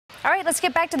All right, let's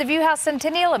get back to the View House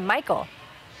Centennial and Michael.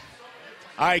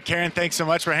 All right, Karen, thanks so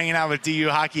much for hanging out with DU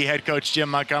Hockey head coach Jim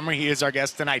Montgomery. He is our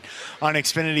guest tonight on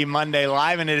Xfinity Monday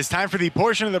Live, and it is time for the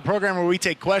portion of the program where we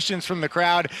take questions from the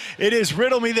crowd. It is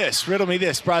Riddle Me This,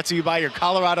 brought to you by your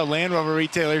Colorado Land Rover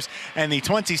retailers and the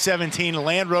 2017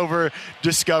 Land Rover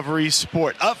Discovery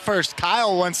Sport. Up first,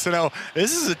 Kyle wants to know,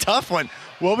 this is a tough one.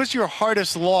 What was your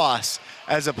hardest loss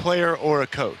as a player or a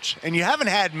coach? And you haven't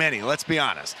had many, let's be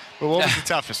honest, but what was the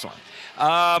toughest one?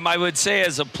 I would say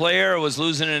as a player, I was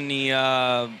losing in the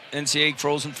NCAA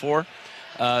Frozen Four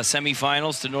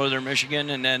semifinals to Northern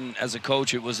Michigan, and then as a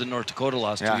coach, it was the North Dakota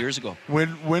loss 2 years ago.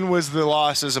 When was the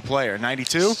loss as a player?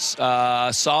 92?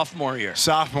 Sophomore year.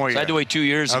 Sophomore year. So I had to wait 2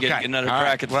 years to get another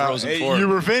crack at the Frozen Four.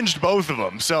 You revenged both of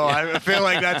them, so I feel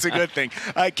like that's a good thing.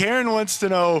 Karen wants to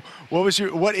know,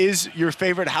 what is your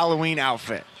favorite Halloween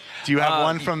outfit? Do you have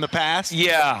one from the past?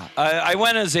 Yeah, I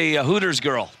went as a Hooters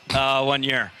girl 1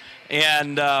 year.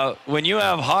 And when you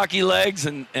have hockey legs,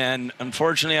 and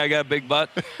unfortunately I got a big butt,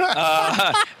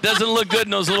 doesn't look good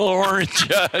in those little orange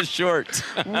shorts.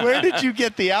 Where did you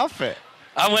get the outfit?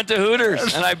 I went to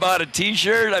Hooters, and I bought a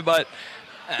T-shirt. I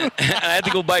had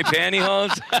to go buy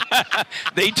pantyhose.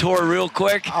 They tore real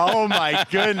quick. Oh, my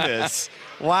goodness.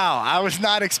 Wow, I was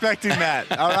not expecting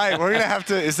that. All right, we're going to have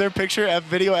to, is there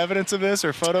video evidence of this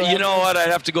or photo evidence? You know what,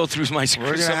 I'd have to go through some of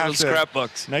those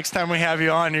scrapbooks. Next time we have you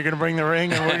on, you're going to bring the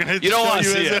ring and we're going to you don't want to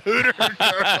you see as it. a Hooter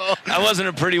girl. I wasn't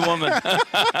a pretty woman.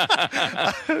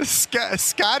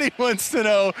 Scotty wants to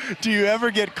know, do you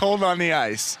ever get cold on the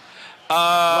ice?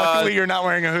 Luckily, you're not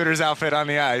wearing a Hooters outfit on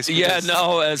the ice. Yeah,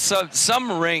 no,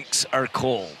 some rinks are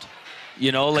cold.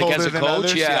 You know, like Colder as a coach,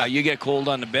 others? Yeah, you get cold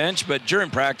on the bench, but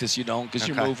during practice you don't because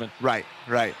you're moving. Right.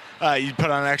 You put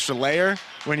on an extra layer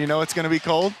when you know it's going to be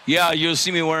cold? Yeah, you'll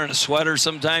see me wearing a sweater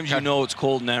sometimes. You know it's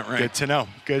cold in that rink.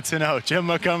 Good to know. Jim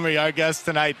Montgomery, our guest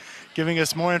tonight, giving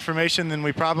us more information than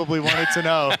we probably wanted to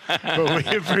know, but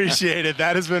we appreciate it.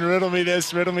 That has been Riddle Me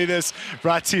This,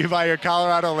 brought to you by your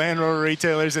Colorado Land Rover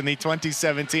retailers in the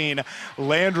 2017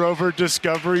 Land Rover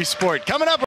Discovery Sport. Coming up.